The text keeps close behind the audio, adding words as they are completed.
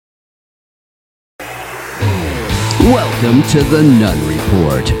Welcome to the Nunn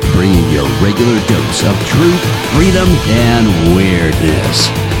Report, bringing your regular dose of truth, freedom, and weirdness.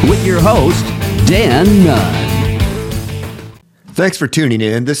 With your host, Dan Nunn. Thanks for tuning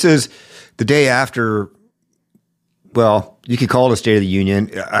in. This is the day after, well, you could call it a State of the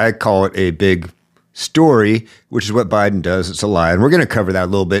Union. I call it a big story, which is what Biden does. It's a lie. And we're going to cover that a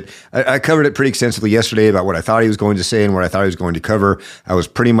little bit. I covered it pretty extensively yesterday about what I thought he was going to say and what I thought he was going to cover. I was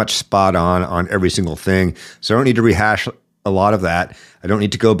pretty much spot on every single thing. So I don't need to rehash a lot of that. I don't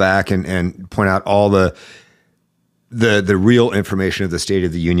need to go back and point out all the real information of the State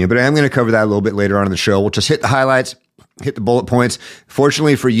of the Union. But I am going to cover that a little bit later on in the show. We'll just hit the highlights, hit the bullet points.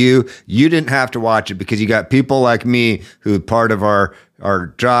 Fortunately for you, you didn't have to watch it because you got people like me who part of our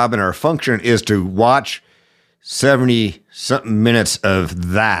job and our function is to watch 70 something minutes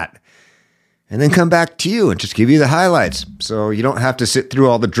of that and then come back to you and just give you the highlights. So you don't have to sit through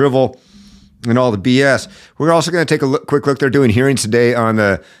all the drivel and all the BS. We're also going to take a quick look. They're doing hearings today on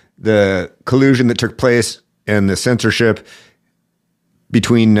the collusion that took place and the censorship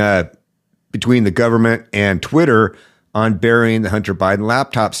between the government and Twitter on burying the Hunter Biden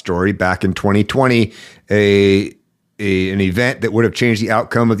laptop story back in 2020, an event that would have changed the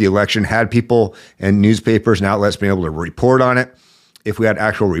outcome of the election had people and newspapers and outlets been able to report on it. If we had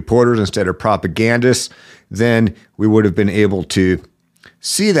actual reporters instead of propagandists, then we would have been able to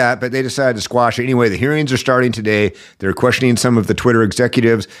see that, but they decided to squash it. Anyway, the hearings are starting today. They're questioning some of the Twitter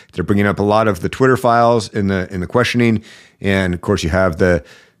executives. They're bringing up a lot of the Twitter files in the questioning. And of course, you have the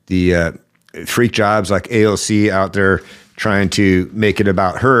freak jobs like AOC out there trying to make it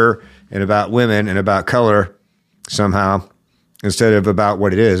about her and about women and about color somehow instead of about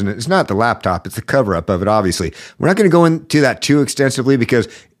what it is. And it's not the laptop, it's the cover-up of it, obviously. We're not going to go into that too extensively because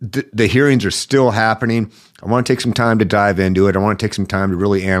the hearings are still happening. I want to take some time to dive into it. I want to take some time to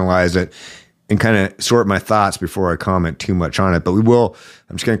really analyze it and kind of sort my thoughts before I comment too much on it. But I'm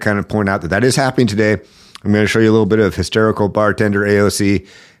just going to kind of point out that is happening today. I'm going to show you a little bit of hysterical bartender AOC,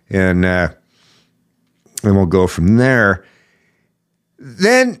 and we'll go from there.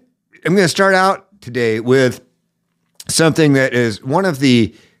 Then I'm going to start out today with something that is one of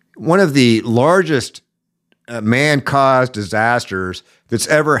the largest man-caused disasters that's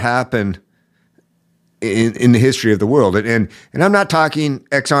ever happened in the history of the world. And I'm not talking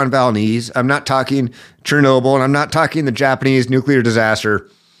Exxon Valdez, I'm not talking Chernobyl, and I'm not talking the Japanese nuclear disaster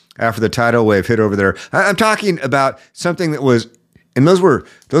after the tidal wave hit over there. I'm talking about something that was, and those were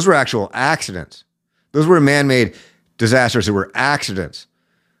actual accidents. Those were man-made disasters that were accidents.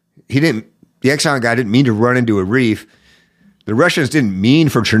 The Exxon guy didn't mean to run into a reef. The Russians didn't mean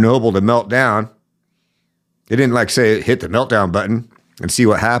for Chernobyl to melt down. They didn't say hit the meltdown button and see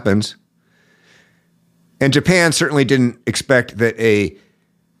what happens. And Japan certainly didn't expect that a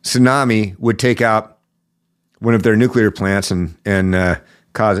tsunami would take out one of their nuclear plants and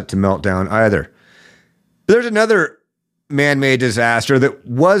cause it to melt down either. But there's another man-made disaster that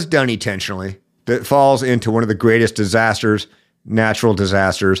was done intentionally that falls into one of the greatest disasters, natural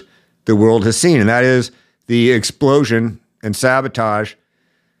disasters the world has seen, and that is the explosion and sabotage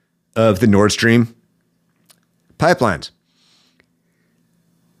of the Nord Stream pipelines.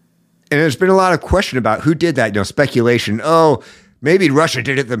 And there's been a lot of question about who did that, speculation. Oh, maybe Russia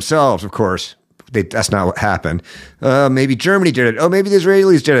did it themselves, of course. That's not what happened. Maybe Germany did it. Oh, maybe the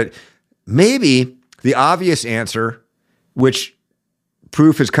Israelis did it. Maybe the obvious answer, which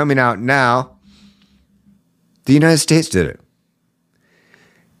proof is coming out now, the United States did it.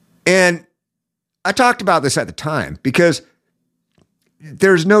 And I talked about this at the time because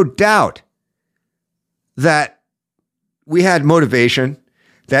there's no doubt that we had motivation,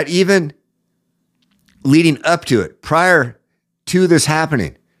 that even leading up to it, prior to this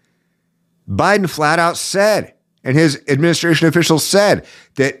happening, Biden flat out said, and his administration officials said,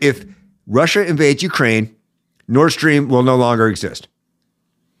 that if Russia invades Ukraine, Nord Stream will no longer exist.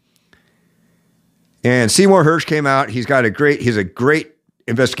 And Seymour Hersh came out. He's a great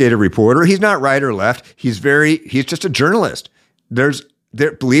investigative reporter. He's not right or left. He's just a journalist.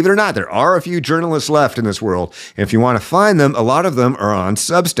 Believe it or not, there are a few journalists left in this world. And if you want to find them, a lot of them are on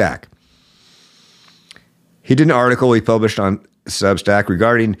Substack. He did an article he published on Substack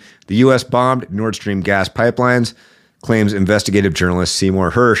regarding the U.S. bombed Nord Stream gas pipelines, claims investigative journalist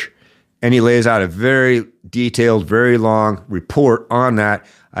Seymour Hersh. And he lays out a very detailed, very long report on that.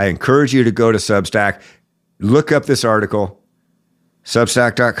 I encourage you to go to Substack, look up this article,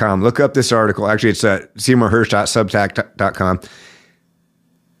 Substack.com. Look up this article. Actually, it's SeymourHersh.substack.com.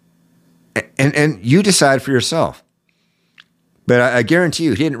 And you decide for yourself. But I guarantee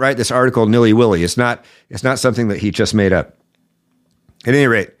you, he didn't write this article nilly-willy. It's not something that he just made up. At any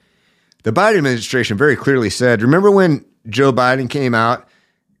rate, The Biden administration very clearly said, remember when Joe Biden came out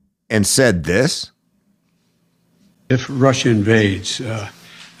and said this? If Russia invades,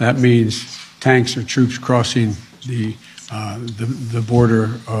 that means tanks or troops crossing the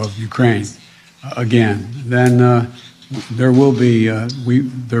border of Ukraine again. Then there will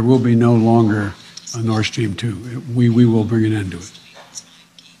be no longer a Nord Stream 2. We will bring an end to it.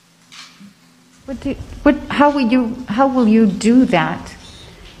 How will you do that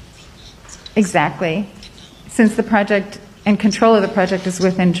exactly, since the project and control of the project is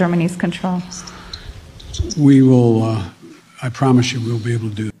within Germany's control? We will, I promise you, we'll be able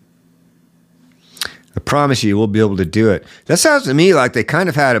to do it. I promise you we'll be able to do it. That sounds to me like they kind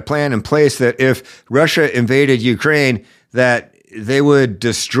of had a plan in place that if Russia invaded Ukraine, that they would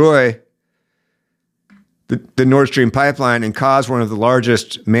destroy the Nord Stream pipeline and cause one of the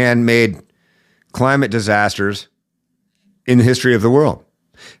largest man-made climate disasters in the history of the world.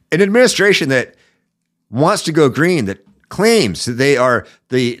 An administration that wants to go green, that claims that they are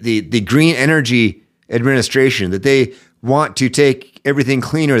the green energy administration, that they want to take everything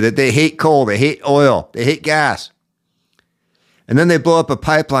cleaner, that they hate coal, they hate oil, they hate gas. And then they blow up a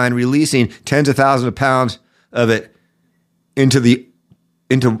pipeline, releasing tens of thousands of pounds of it into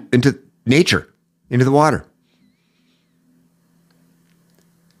nature, into the water.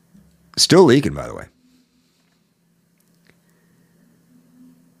 Still leaking, by the way.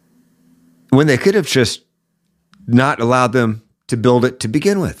 When they could have just not allowed them to build it to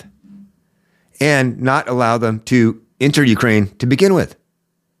begin with, and not allow them to enter Ukraine to begin with.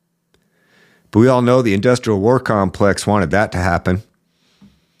 But we all know the industrial war complex wanted that to happen,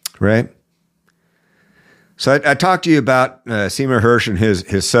 right? So I talked to you about Seymour Hersh and his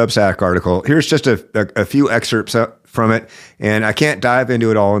Substack article. Here's just a few excerpts from it, and I can't dive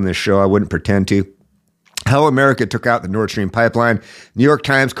into it all in this show. I wouldn't pretend to. How America took out the Nord Stream pipeline. New York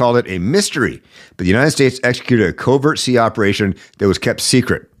Times called it a mystery, but the United States executed a covert sea operation that was kept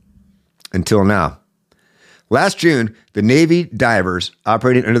secret until now. Last June, the Navy divers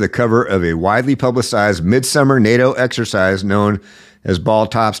operating under the cover of a widely publicized midsummer NATO exercise known as Ball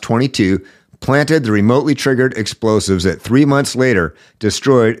Tops 22 planted the remotely triggered explosives that 3 months later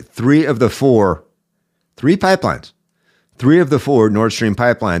destroyed three of the four Nord Stream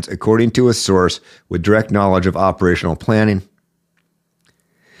pipelines, according to a source with direct knowledge of operational planning.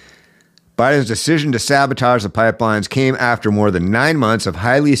 Biden's decision to sabotage the pipelines came after more than 9 months of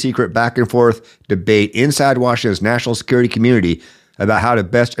highly secret back and forth debate inside Washington's national security community about how to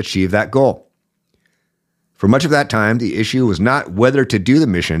best achieve that goal. For much of that time, the issue was not whether to do the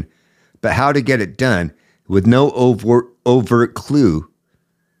mission, but how to get it done with no overt clue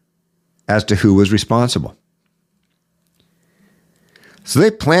as to who was responsible. So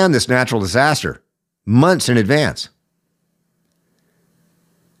they planned this natural disaster months in advance.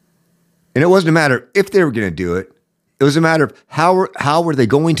 And it wasn't a matter of if they were going to do it. It was a matter of how were they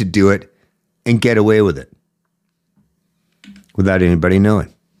going to do it and get away with it without anybody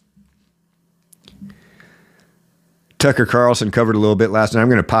knowing. Tucker Carlson covered a little bit last night. I'm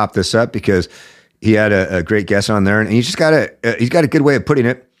going to pop this up because he had a great guest on there, and he's got a good way of putting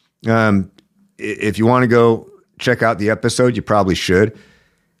it. If you want to go check out the episode, you probably should.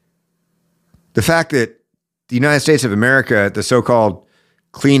 The fact that the United States of America, the so-called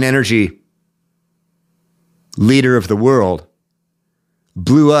clean energy leader of the world,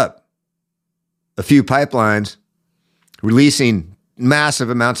 blew up a few pipelines, releasing massive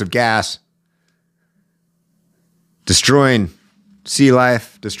amounts of gas, destroying sea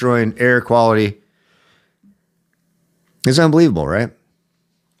life, destroying air quality. It's unbelievable, right?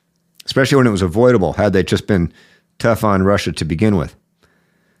 Especially when it was avoidable, had they just been tough on Russia to begin with.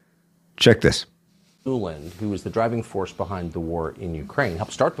 Check this. Nunn, who was the driving force behind the war in Ukraine,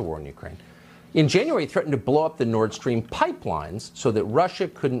 helped start the war in Ukraine, in January threatened to blow up the Nord Stream pipelines so that Russia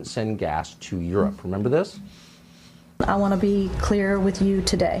couldn't send gas to Europe. Remember this? I want to be clear with you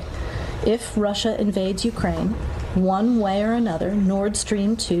today. If Russia invades Ukraine, one way or another, Nord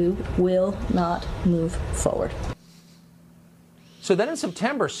Stream 2 will not move forward. So then in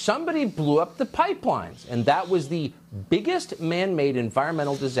September, somebody blew up the pipelines, and that was the biggest man-made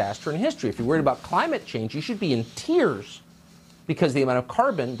environmental disaster in history. If you're worried about climate change, you should be in tears because of the amount of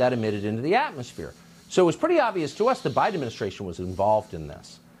carbon that emitted into the atmosphere. So it was pretty obvious to us the Biden administration was involved in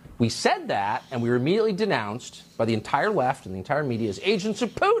this. We said that, and we were immediately denounced by the entire left and the entire media as agents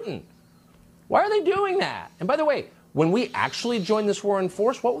of Putin. Why are they doing that? And by the way, when we actually join this war in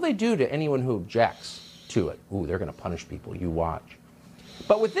force, what will they do to anyone who objects to it? Ooh, they're going to punish people. You watch.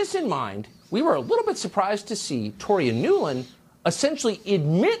 But with this in mind, we were a little bit surprised to see Toria Nunn essentially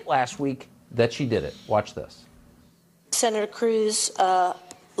admit last week that she did it. Watch this. Senator Cruz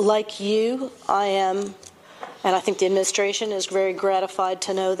Like you, I am, and I think the administration is very gratified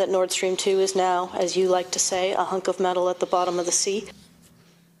to know that Nord Stream 2 is now, as you like to say, a hunk of metal at the bottom of the sea.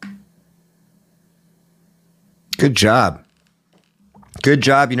 Good job. Good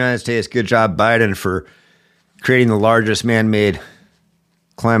job, United States. Good job, Biden, for creating the largest man-made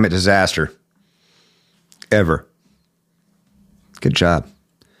climate disaster ever. Good job.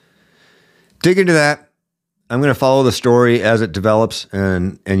 Dig into that. I'm going to follow the story as it develops,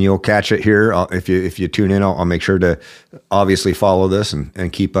 and you'll catch it here. If you tune in, I'll make sure to obviously follow this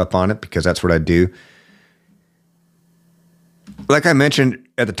and keep up on it, because that's what I do. Like I mentioned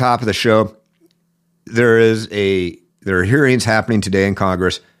at the top of the show, there are hearings happening today in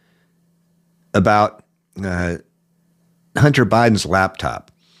Congress about Hunter Biden's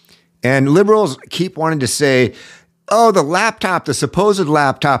laptop. And liberals keep wanting to say, oh, the laptop, the supposed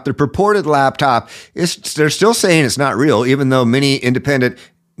laptop, the purported laptop, they're still saying it's not real, even though many independent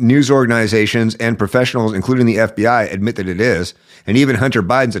news organizations and professionals, including the FBI, admit that it is. And even Hunter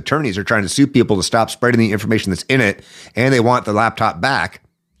Biden's attorneys are trying to sue people to stop spreading the information that's in it, and they want the laptop back.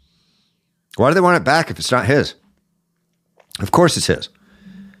 Why do they want it back if it's not his? Of course it's his.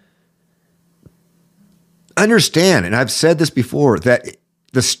 Understand, and I've said this before, that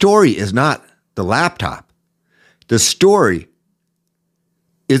the story is not the laptop. The story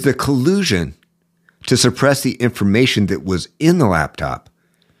is the collusion to suppress the information that was in the laptop,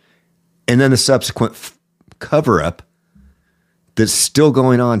 and then the subsequent cover-up that's still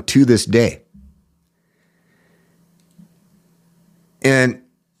going on to this day. And,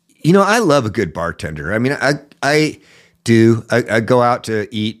 you know, I love a good bartender. I mean, I do. I go out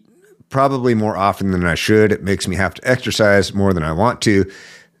to eat probably more often than I should. It makes me have to exercise more than I want to,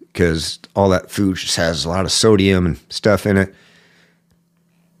 because all that food just has a lot of sodium and stuff in it.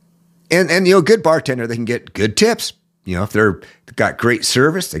 And you know, good bartender, they can get good tips. You know, if they've got great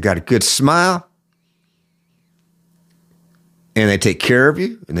service, they got a good smile, and they take care of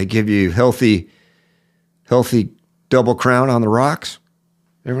you, and they give you healthy double crown on the rocks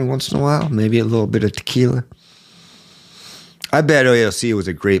every once in a while, maybe a little bit of tequila. I bet AOC was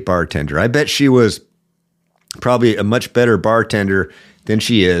a great bartender. I bet she was probably a much better bartender than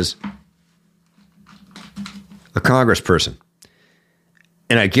she is a congressperson.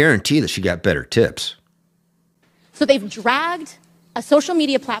 And I guarantee that she got better tips. So they've dragged a social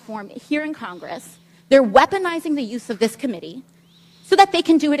media platform here in Congress. They're weaponizing the use of this committee so that they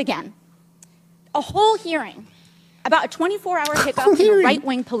can do it again. A whole hearing about a 24-hour hiccup in a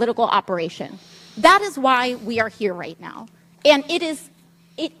right-wing political operation. That is why we are here right now. And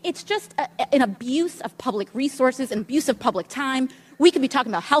it's just an abuse of public resources, an abuse of public time. We could be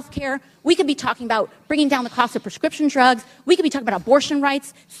talking about health care. We could be talking about bringing down the cost of prescription drugs. We could be talking about abortion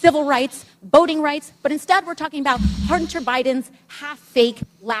rights, civil rights, voting rights. But instead, we're talking about Hunter Biden's half-fake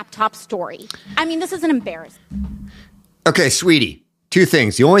laptop story. I mean, this is an embarrassment. Okay, sweetie, two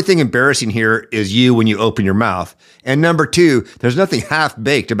things. The only thing embarrassing here is you when you open your mouth. And number two, there's nothing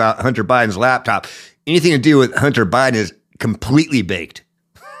half-baked about Hunter Biden's laptop. Anything to do with Hunter Biden is completely baked.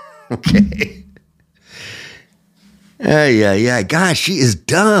 Okay. Yeah. Gosh, she is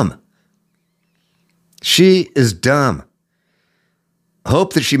dumb. She is dumb.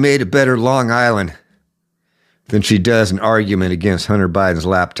 Hope that she made a better Long Island than she does an argument against Hunter Biden's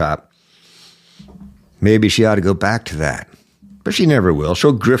laptop. Maybe she ought to go back to that. But she never will.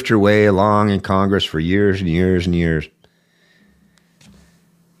 She'll grift her way along in Congress for years and years and years.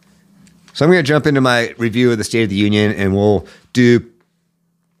 So I'm going to jump into my review of the State of the Union, and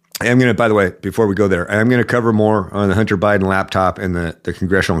I'm going to, by the way, before we go there, I'm going to cover more on the Hunter Biden laptop and the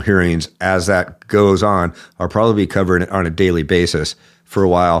congressional hearings as that goes on. I'll probably be covering it on a daily basis for a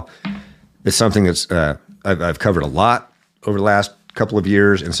while. It's something that's I've covered a lot over the last couple of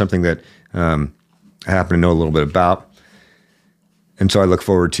years, and something that I happen to know a little bit about. And so I look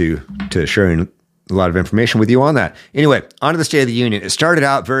forward to sharing a lot of information with you on that. Anyway, on to the State of the Union. It started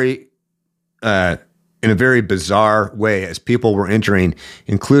out in a very bizarre way as people were entering,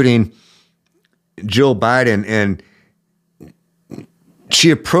 including Jill Biden, and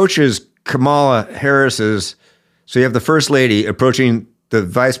she approaches Kamala Harris's. So you have the First Lady approaching the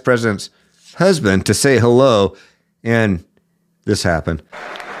Vice President's husband to say hello, and this happened.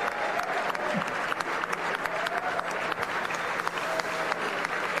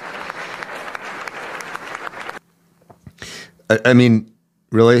 I mean,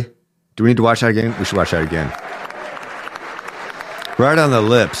 really? Do we need to watch that again? We should watch that again. Right on the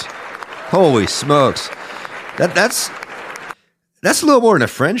lips. Holy smokes. That's a little more than a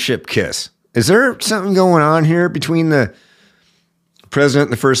friendship kiss. Is there something going on here between the president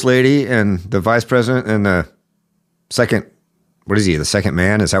and the First Lady and the vice president and the second what is he, the second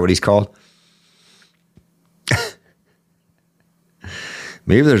man? Is that what he's called?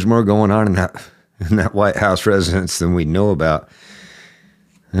 Maybe there's more going on in that White House residence than we know about.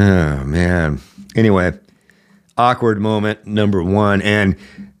 Oh, man. Anyway, awkward moment number one. And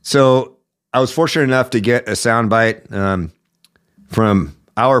so I was fortunate enough to get a soundbite from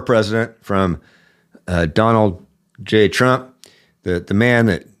our president, from Donald J. Trump, the man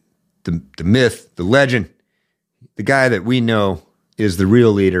that, the myth, the legend, the guy that we know is the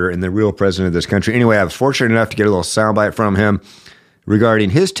real leader and the real president of this country. Anyway, I was fortunate enough to get a little soundbite from him regarding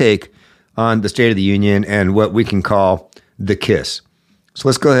his take on the State of the Union and what we can call the KISS. So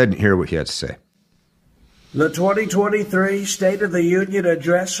let's go ahead and hear what he had to say. The 2023 State of the Union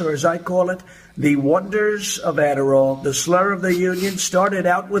address, or as I call it, the wonders of Adderall, the slur of the Union, started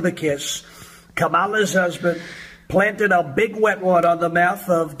out with a kiss. Kamala's husband planted a big wet one on the mouth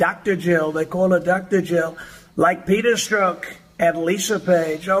of Dr. Jill. They call her Dr. Jill. Like Peter Strzok and Lisa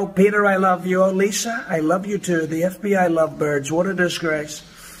Page. Oh, Peter, I love you. Oh, Lisa, I love you too. The FBI lovebirds. What a disgrace.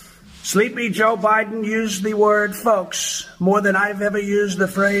 Sleepy Joe Biden used the word folks more than I've ever used the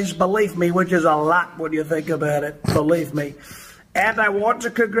phrase believe me, which is a lot when you think about it. Believe me. And I want to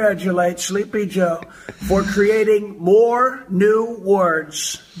congratulate Sleepy Joe for creating more new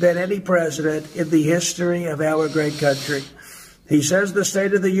words than any president in the history of our great country. He says the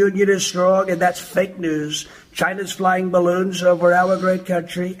State of the Union is strong, and that's fake news. China's flying balloons over our great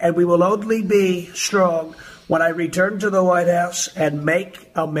country, and we will only be strong when I return to the White House and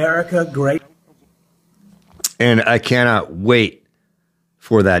make America great. And I cannot wait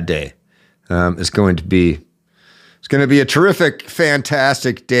for that day. It's going to be a terrific,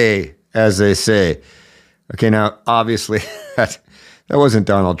 fantastic day, as they say. Okay, now, obviously, that wasn't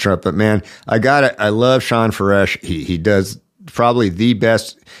Donald Trump, but man, I got it. I love Sean Faresh. He does probably the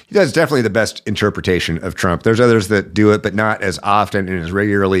best. He does definitely the best interpretation of Trump. There's others that do it, but not as often and as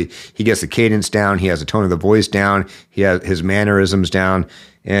regularly. He gets the cadence down. He has the tone of the voice down. He has his mannerisms down.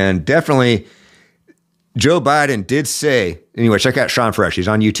 And definitely, Joe Biden did say, anyway, check out Sean Faresh. He's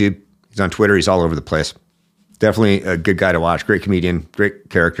on YouTube. He's on Twitter. He's all over the place. Definitely a good guy to watch. Great comedian.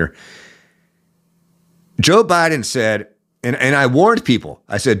 Great character. Joe Biden said, and I warned people,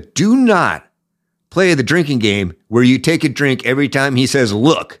 I said, do not play the drinking game where you take a drink every time he says,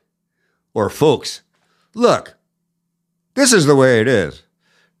 look, or folks, look, this is the way it is.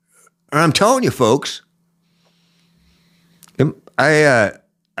 Or I'm telling you, folks. I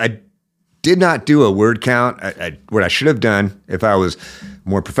did not do a word count. What I should have done if I was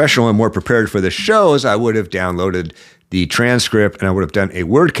more professional and more prepared for the show is I would have downloaded the transcript and I would have done a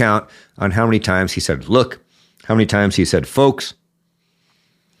word count on how many times he said, look, how many times he said, folks.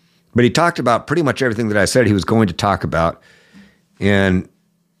 But he talked about pretty much everything that I said he was going to talk about, and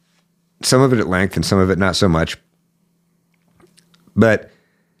some of it at length and some of it not so much. But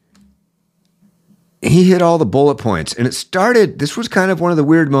he hit all the bullet points, and this was kind of one of the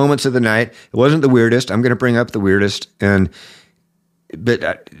weird moments of the night. It wasn't the weirdest. I'm going to bring up the weirdest.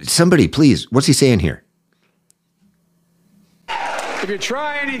 But somebody, please, what's he saying here? If you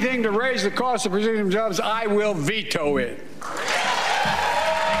try anything to raise the cost of producing jobs, I will veto it.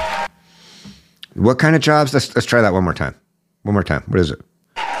 What kind of jobs? Let's try that one more time. One more time. What is it?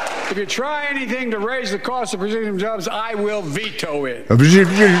 If you try anything to raise the cost of producing jobs, I will veto it.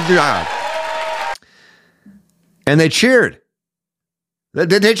 And they cheered.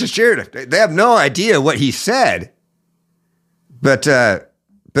 They just cheered. They have no idea what he said. But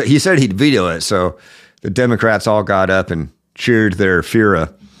he said he'd veto it. So the Democrats all got up and cheered their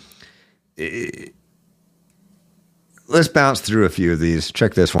Fira. Let's bounce through a few of these.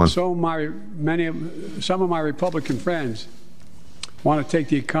 Check this one. Some of my Republican friends want to take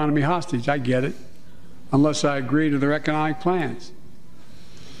the economy hostage. I get it, unless I agree to their economic plans.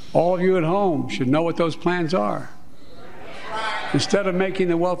 All of you at home should know what those plans are. Instead of making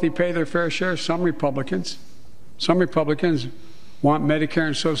the wealthy pay their fair share, some Republicans want Medicare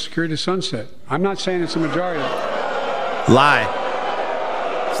and Social Security to sunset. I'm not saying it's a majority. Lie.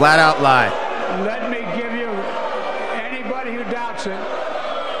 Flat out lie. Let me give you, anybody who doubts it,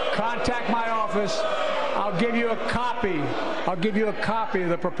 contact my office. I'll give you a copy of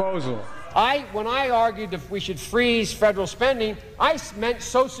the proposal. When I argued that we should freeze federal spending, I meant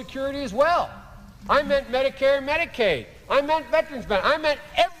Social Security as well. I meant Medicare and Medicaid. I meant veterans benefits. I meant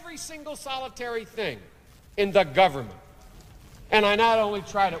every single solitary thing in the government. And I not only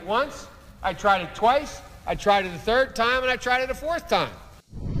tried it once, I tried it twice, I tried it a third time, and I tried it a fourth time.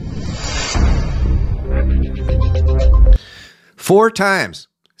 4 times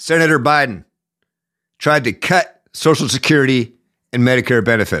Senator Biden tried to cut Social Security and Medicare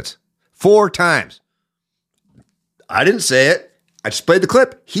benefits. 4 times. I didn't say it. I just played the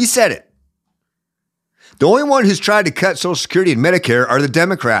clip. He said it. The only one who's tried to cut Social Security and Medicare are the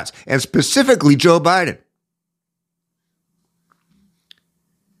Democrats, and specifically Joe Biden.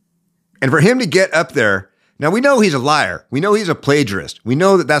 And for him to get up there, now we know he's a liar. We know he's a plagiarist. We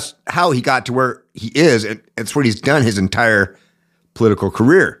know that that's how he got to where he is, and it's what he's done his entire political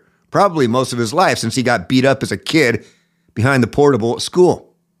career. Probably most of his life since he got beat up as a kid behind the portable at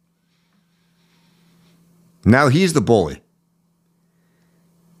school. Now he's the bully.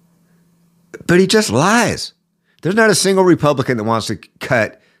 But he just lies. There's not a single Republican that wants to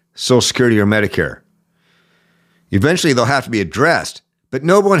cut Social Security or Medicare. Eventually, they'll have to be addressed, but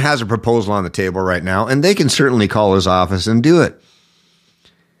no one has a proposal on the table right now, and they can certainly call his office and do it.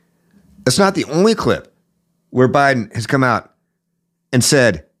 It's not the only clip where Biden has come out and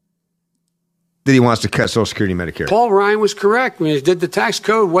said that he wants to cut Social Security and Medicare. Paul Ryan was correct. When he did the tax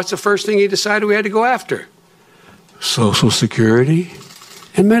code, what's the first thing he decided we had to go after? Social Security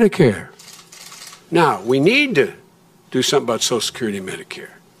and Medicare. Now, we need to do something about Social Security and Medicare.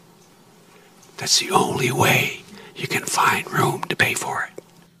 That's the only way you can find room to pay for it.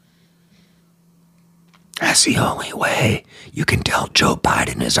 That's the only way you can tell Joe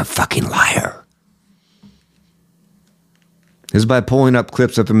Biden is a fucking liar. Is by pulling up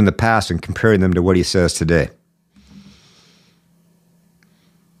clips of him in the past and comparing them to what he says today.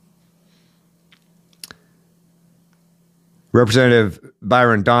 Representative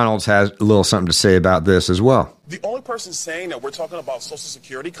Byron Donalds has a little something to say about this as well. The only person saying that we're talking about Social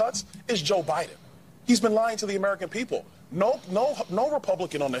Security cuts is Joe Biden. He's been lying to the American people. No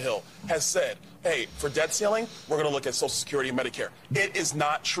Republican on the Hill has said, hey, for debt ceiling, we're going to look at Social Security and Medicare. It is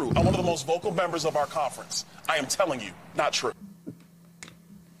not true. I'm one of the most vocal members of our conference. I am telling you, not true.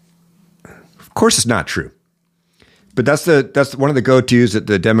 Of course it's not true. But that's one of the go-tos that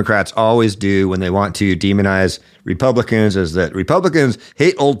the Democrats always do when they want to demonize Republicans, is that Republicans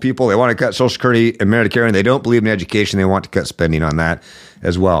hate old people. They want to cut Social Security and Medicare, and they don't believe in education. They want to cut spending on that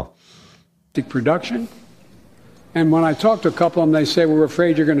as well. Production. And when I talk to a couple of them, they say, we're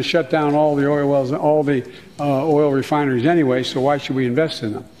afraid you're going to shut down all the oil wells, all the oil refineries anyway, so why should we invest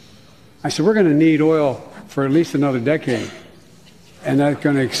in them? I said, we're going to need oil for at least another decade. And that's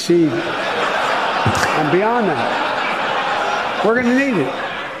going to exceed and beyond that. We're going to need it.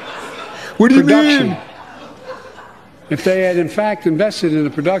 What do you mean? If they had, in fact, invested in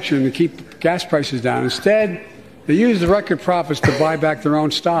the production to keep gas prices down, instead, they used the record profits to buy back their own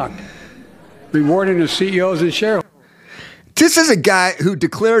stock, rewarding their CEOs and shareholders. This is a guy who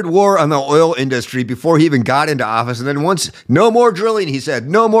declared war on the oil industry before he even got into office. And then once, no more drilling, he said,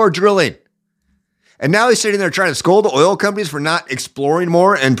 no more drilling. And now he's sitting there trying to scold the oil companies for not exploring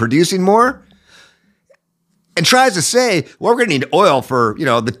more and producing more. And tries to say, well, we're going to need oil for,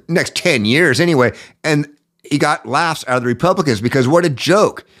 the next 10 years anyway. And he got laughs out of the Republicans because what a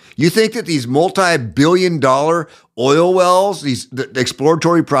joke. You think that these multi-billion-dollar oil wells, the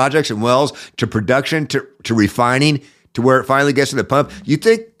exploratory projects and wells to production, to refining, to where it finally gets to the pump, you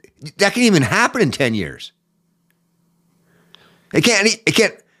think that can even happen in 10 years? It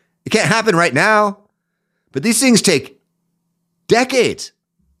can't happen right now. But these things take decades.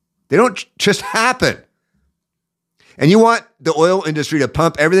 They don't just happen. And you want the oil industry to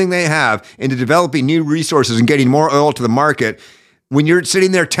pump everything they have into developing new resources and getting more oil to the market when you're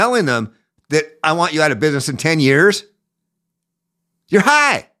sitting there telling them that I want you out of business in 10 years? You're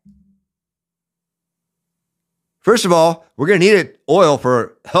high. First of all, we're going to need oil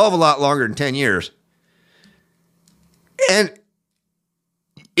for a hell of a lot longer than 10 years. And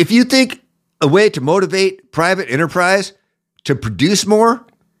if you think a way to motivate private enterprise to produce more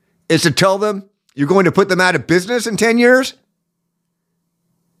is to tell them you're going to put them out of business in 10 years?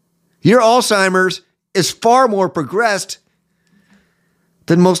 Your Alzheimer's is far more progressed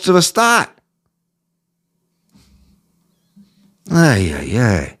than most of us thought.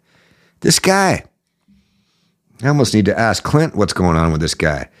 Ay. This guy. I almost need to ask Clint what's going on with this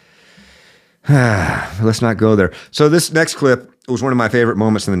guy. Let's not go there. So this next clip was one of my favorite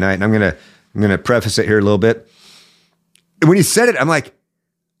moments in the night, and I'm gonna preface it here a little bit. And when he said it, I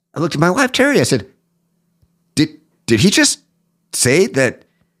looked at my wife, Terry. I said, did he just say that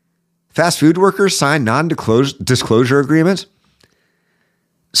fast food workers sign non-disclosure agreements?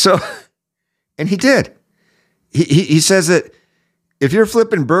 So, and he did. He says that if you're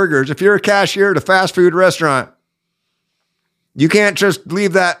flipping burgers, if you're a cashier at a fast food restaurant, you can't just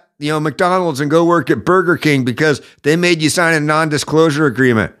leave that, McDonald's and go work at Burger King because they made you sign a non-disclosure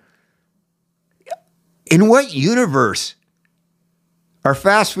agreement. In what universe are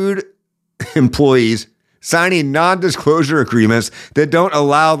fast food employees signing non-disclosure agreements that don't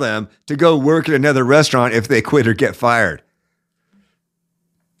allow them to go work at another restaurant if they quit or get fired?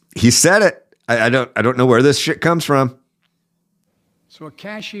 He said it. I don't know where this shit comes from. So a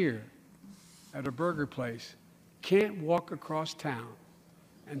cashier at a burger place can't walk across town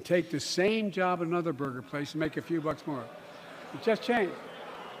and take the same job at another burger place and make a few bucks more. It just changed.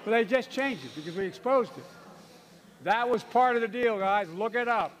 But they just changed it because we exposed it. That was part of the deal, guys. Look it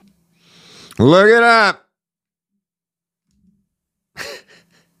up. Look it up.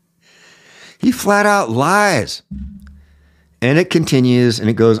 He flat out lies. And it continues and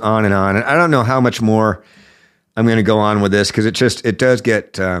it goes on. And I don't know how much more I'm going to go on with this because it does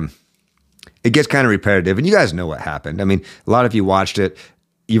get, it gets kind of repetitive. And you guys know what happened. I mean, a lot of you watched it.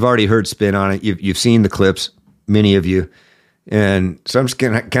 You've already heard spin on it. You've seen the clips, many of you. And so I'm just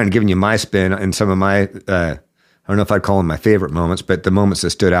kind of giving you my spin and some of my, I don't know if I'd call them my favorite moments, but the moments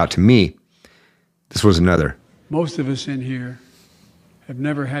that stood out to me. This was another. Most of us in here have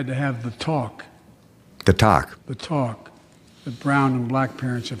never had to have the talk. The talk. The talk that brown and black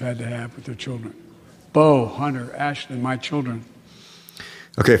parents have had to have with their children. Bo, Hunter, Ashley, my children.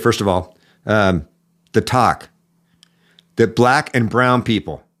 Okay, first of all, the talk that black and brown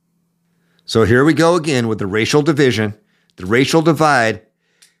people. So here we go again with the racial division, the racial divide.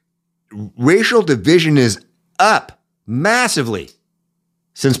 Racial division is up massively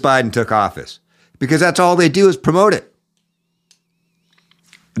since Biden took office because that's all they do is promote it.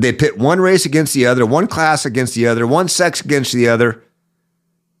 They pit one race against the other, one class against the other, one sex against the other.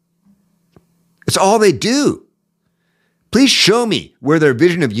 It's all they do. Please show me where their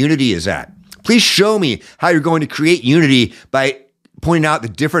vision of unity is at. Please show me how you're going to create unity by pointing out the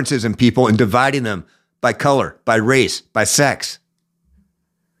differences in people and dividing them by color, by race, by sex,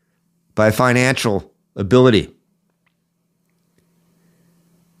 by financial ability.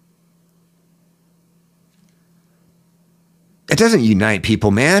 It doesn't unite people,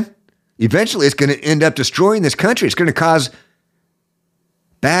 man. Eventually, it's going to end up destroying this country. It's going to cause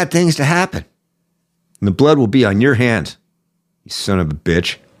bad things to happen. And the blood will be on your hands, you son of a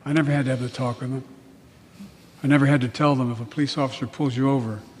bitch. I never had to have the talk with them. I never had to tell them if a police officer pulls you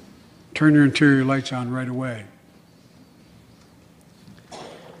over, turn your interior lights on right away.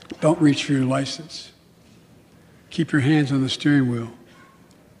 Don't reach for your license. Keep your hands on the steering wheel.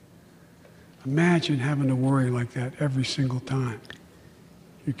 Imagine having to worry like that every single time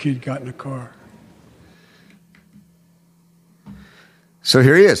your kid got in a car. So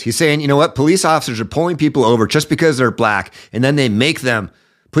here he is. He's saying, you know what? Police officers are pulling people over just because they're black, and then they make them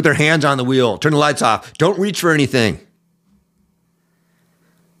put their hands on the wheel, turn the lights off, don't reach for anything.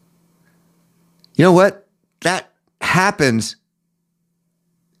 You know what? That happens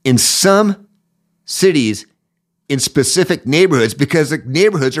in some cities in specific neighborhoods because the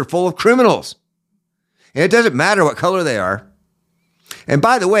neighborhoods are full of criminals. And it doesn't matter what color they are. And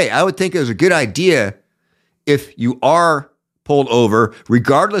by the way, I would think it was a good idea if you are pulled over,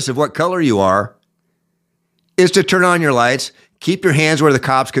 regardless of what color you are, is to turn on your lights, keep your hands where the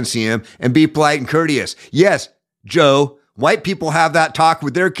cops can see them, and be polite and courteous. Yes, Joe, white people have that talk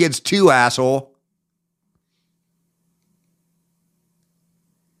with their kids too, asshole.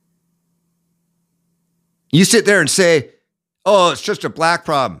 You sit there and say, oh, it's just a black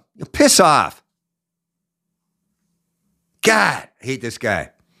problem. Piss off. God, I hate this guy.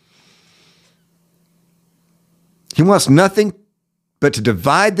 He wants nothing but to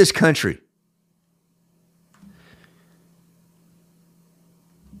divide this country.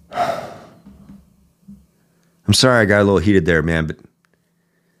 I'm sorry I got a little heated there, man, but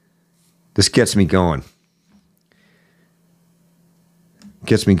this gets me going.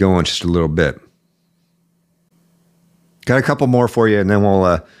 Gets me going just a little bit. Got a couple more for you, and then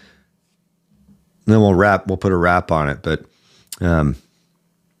we'll wrap. We'll put a wrap on it. But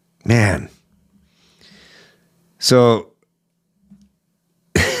man, so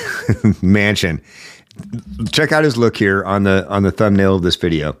Manchin, check out his look here on the thumbnail of this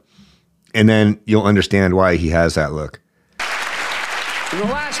video, and then you'll understand why he has that look. In the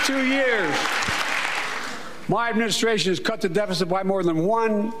last 2 years, my administration has cut the deficit by more than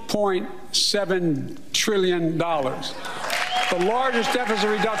 $1.7 trillion. The largest deficit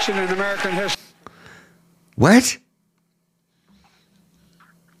reduction in American history. What?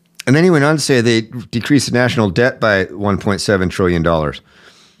 And then he went on to say they decreased the national debt by $1.7 trillion.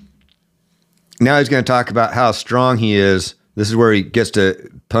 Now he's going to talk about how strong he is. This is where he gets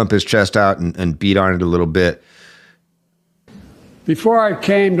to pump his chest out and beat on it a little bit. Before I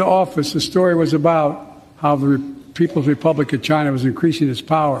came to office, the story was about how the People's Republic of China was increasing its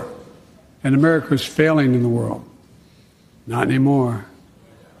power and America was failing in the world. Not anymore.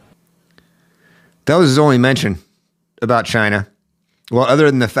 That was his only mention about China. Well, other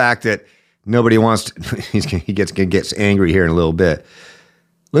than the fact that nobody wants to, he gets angry here in a little bit.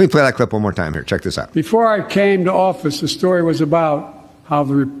 Let me play that clip one more time here. Check this out. Before I came to office, the story was about how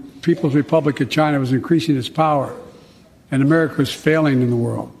the People's Republic of China was increasing its power and America was failing in the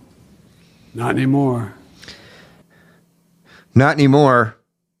world. Not anymore. Not anymore.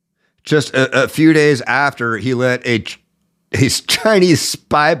 Just a few days after he let a Chinese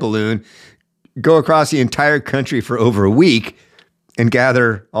spy balloon go across the entire country for over a week and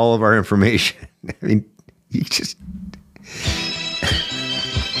gather all of our information. I mean, he just...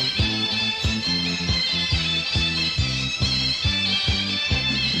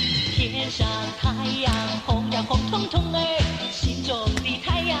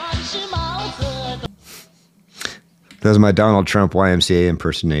 That was my Donald Trump YMCA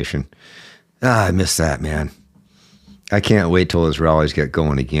impersonation. I miss that, man. I can't wait till his rallies get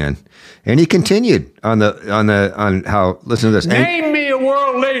going again. And he continued on how, listen to this. Name me a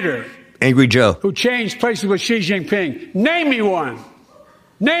world leader. Angry Joe. Who changed places with Xi Jinping. Name me one.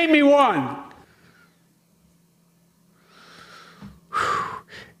 Name me one.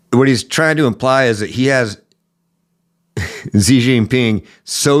 What he's trying to imply is that he has Xi Jinping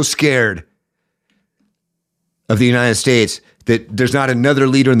so scared of the United States that there's not another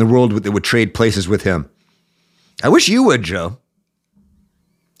leader in the world that would trade places with him. I wish you would, Joe.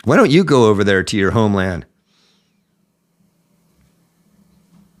 Why don't you go over there to your homeland?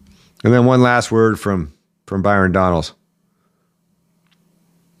 And then one last word from Byron Donalds.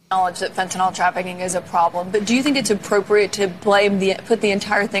 Acknowledge that fentanyl trafficking is a problem, but do you think it's appropriate to put the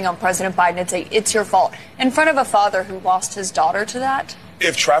entire thing on President Biden and say it's your fault in front of a father who lost his daughter to that?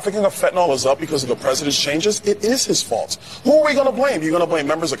 If trafficking of fentanyl is up because of the president's changes, it is his fault. Who are we going to blame? You're going to blame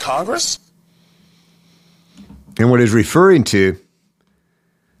members of Congress? And what he's referring to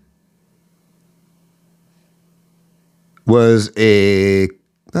was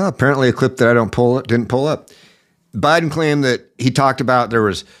apparently a clip that I didn't pull up. Biden claimed that he talked about there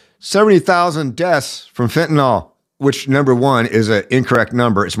was 70,000 deaths from fentanyl, which, number one, is an incorrect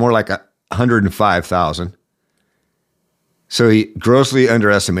number. It's more like 105,000. So he grossly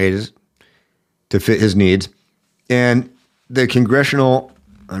underestimated to fit his needs. And the congressional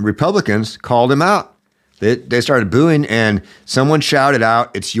Republicans called him out. They started booing, and someone shouted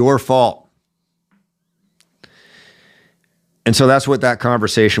out, "It's your fault." And so that's what that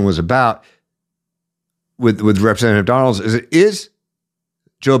conversation was about with Representative Donalds, is it is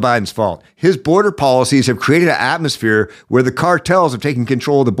Joe Biden's fault. His border policies have created an atmosphere where the cartels have taken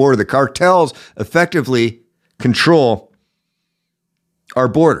control of the border. The cartels effectively control our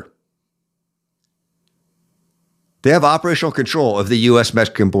border. They have operational control of the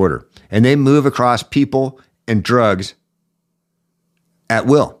U.S.-Mexican border, and they move across people and drugs at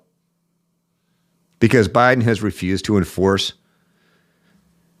will because Biden has refused to enforce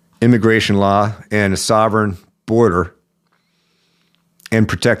immigration law and a sovereign border and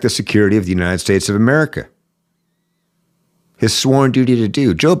protect the security of the United States of America. His sworn duty to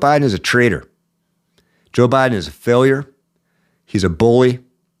do. Joe Biden is a traitor. Joe Biden is a failure. He's a bully.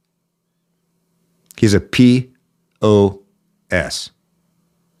 He's a POS.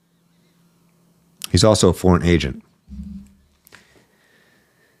 He's also a foreign agent.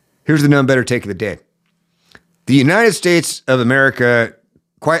 Here's the none better take of the day. The United States of America,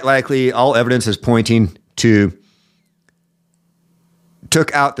 quite likely, all evidence is pointing to,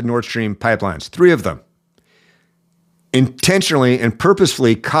 took out the Nord Stream pipelines, 3 of them, intentionally and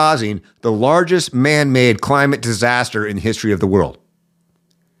purposefully causing the largest man-made climate disaster in the history of the world.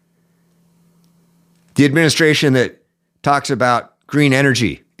 The administration that talks about green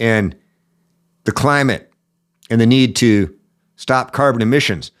energy and the climate and the need to stop carbon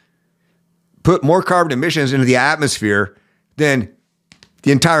emissions put more carbon emissions into the atmosphere than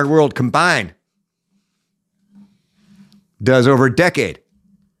the entire world combined does over a decade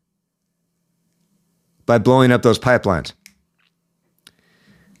by blowing up those pipelines.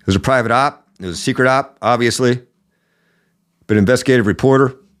 It was a private op. It was a secret op, obviously. But an investigative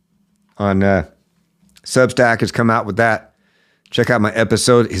reporter on Substack has come out with that. Check out my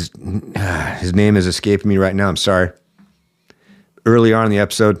episode. His name is escaping me right now. I'm sorry. Early on in the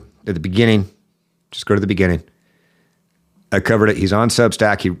episode, at the beginning, just go to the beginning. I covered it. He's on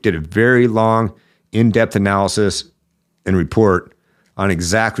Substack. He did a very long, in-depth analysis and report on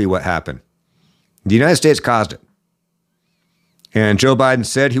exactly what happened. The United States caused it. And Joe Biden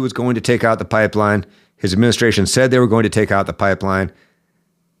said he was going to take out the pipeline. His administration said they were going to take out the pipeline.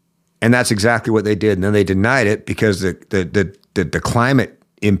 And that's exactly what they did. And then they denied it because the climate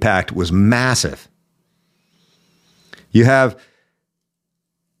impact was massive. You have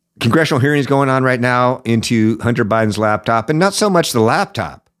congressional hearings going on right now into Hunter Biden's laptop, and not so much the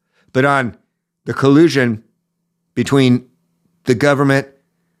laptop, but on the collusion between the government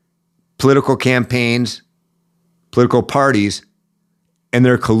political campaigns, political parties, and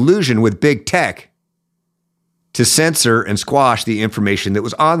their collusion with big tech to censor and squash the information that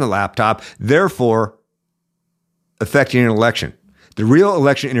was on the laptop, therefore affecting an election. The real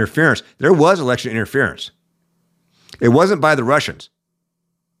election interference, there was election interference. It wasn't by the Russians.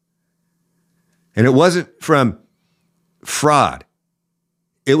 And it wasn't from fraud.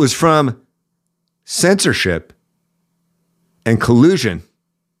 It was from censorship and collusion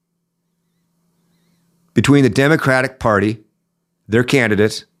between the Democratic Party, their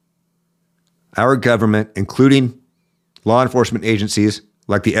candidates, our government, including law enforcement agencies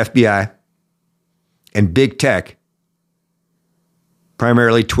like the FBI, and big tech,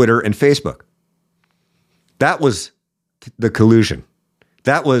 primarily Twitter and Facebook. That was the collusion.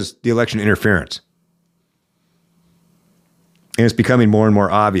 That was the election interference. And it's becoming more and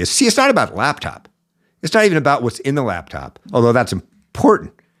more obvious. See, it's not about laptop. It's not even about what's in the laptop, although that's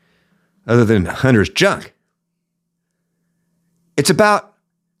important, other than Hunter's junk. It's about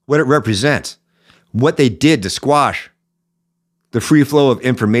what it represents, what they did to squash the free flow of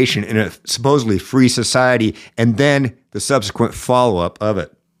information in a supposedly free society, and then the subsequent follow-up of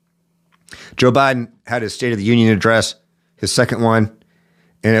it. Joe Biden had his State of the Union address, his second one,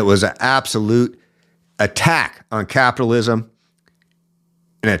 and it was an absolute attack on capitalism,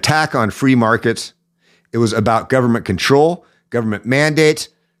 an attack on free markets. It was about government control, government mandates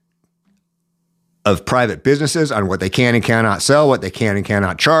of private businesses on what they can and cannot sell, what they can and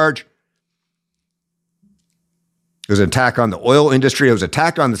cannot charge. It was an attack on the oil industry. It was an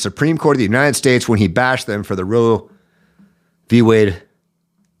attack on the Supreme Court of the United States when he bashed them for the Roe v. Wade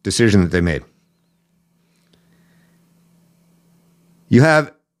decision that they made. You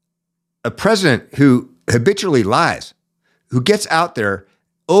have a president who habitually lies, who gets out there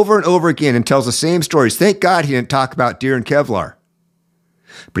over and over again and tells the same stories. Thank God he didn't talk about deer and Kevlar.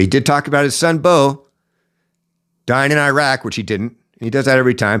 But he did talk about his son, Beau, dying in Iraq, which he didn't. And he does that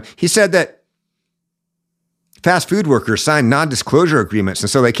every time. He said that fast food workers sign non-disclosure agreements, and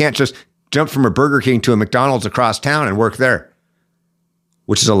so they can't just jump from a Burger King to a McDonald's across town and work there,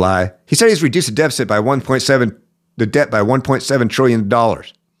 which is a lie. He said he's reduced the deficit by the debt by $1.7 trillion.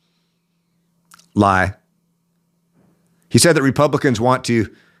 Lie. He said that Republicans want to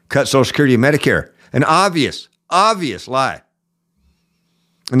cut Social Security and Medicare. An obvious lie.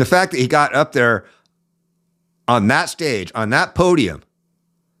 And the fact that he got up there on that stage, on that podium,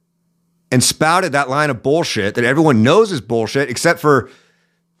 and spouted that line of bullshit that everyone knows is bullshit, except for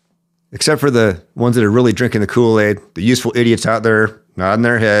the ones that are really drinking the Kool-Aid, the useful idiots out there, nodding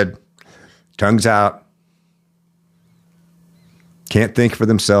their head, tongues out, can't think for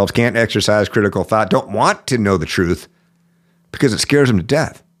themselves, can't exercise critical thought, don't want to know the truth because it scares them to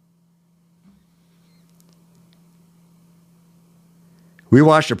death. We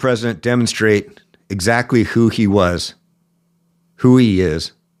watched a president demonstrate exactly who he was, who he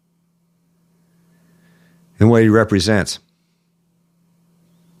is, and what he represents.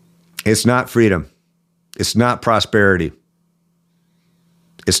 It's not freedom. It's not prosperity.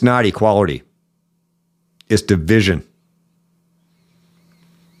 It's not equality. It's division.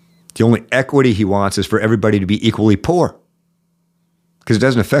 The only equity he wants is for everybody to be equally poor, because it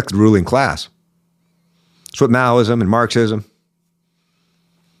doesn't affect the ruling class. It's what Maoism and Marxism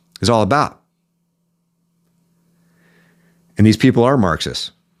is all about. And these people are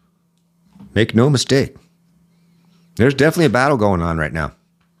Marxists. Make no mistake. There's definitely a battle going on right now.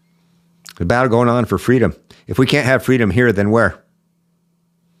 A battle going on for freedom. If we can't have freedom here, then where?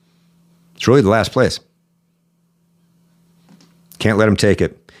 It's really the last place. Can't let them take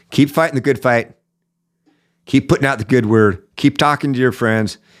it. Keep fighting the good fight. Keep putting out the good word. Keep talking to your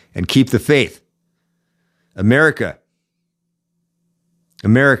friends and keep the faith. America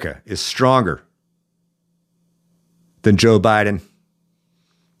is stronger than Joe Biden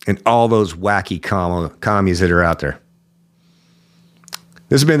and all those wacky commies that are out there.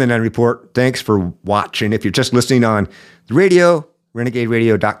 This has been the Nunn Report. Thanks for watching. If you're just listening on the radio,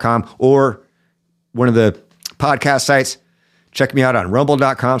 renegaderadio.com, or one of the podcast sites, check me out on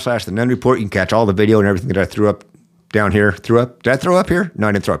rumble.com/the Nunn Report. You can catch all the video and everything that I threw up down here. Did I throw up here? No,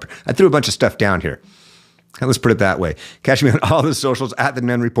 I didn't throw up here. I threw a bunch of stuff down here. Let's put it that way. Catch me on all the socials at the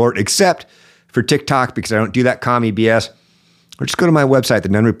Nunn Report, except for TikTok, because I don't do that commie BS. Or just go to my website,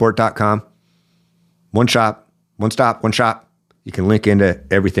 thenunnreport.com. One shop, one stop, one shop. You can link into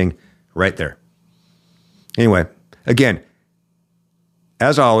everything right there. Anyway, again,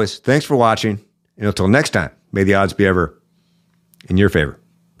 as always, thanks for watching. And until next time, may the odds be ever in your favor.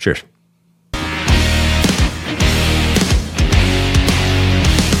 Cheers.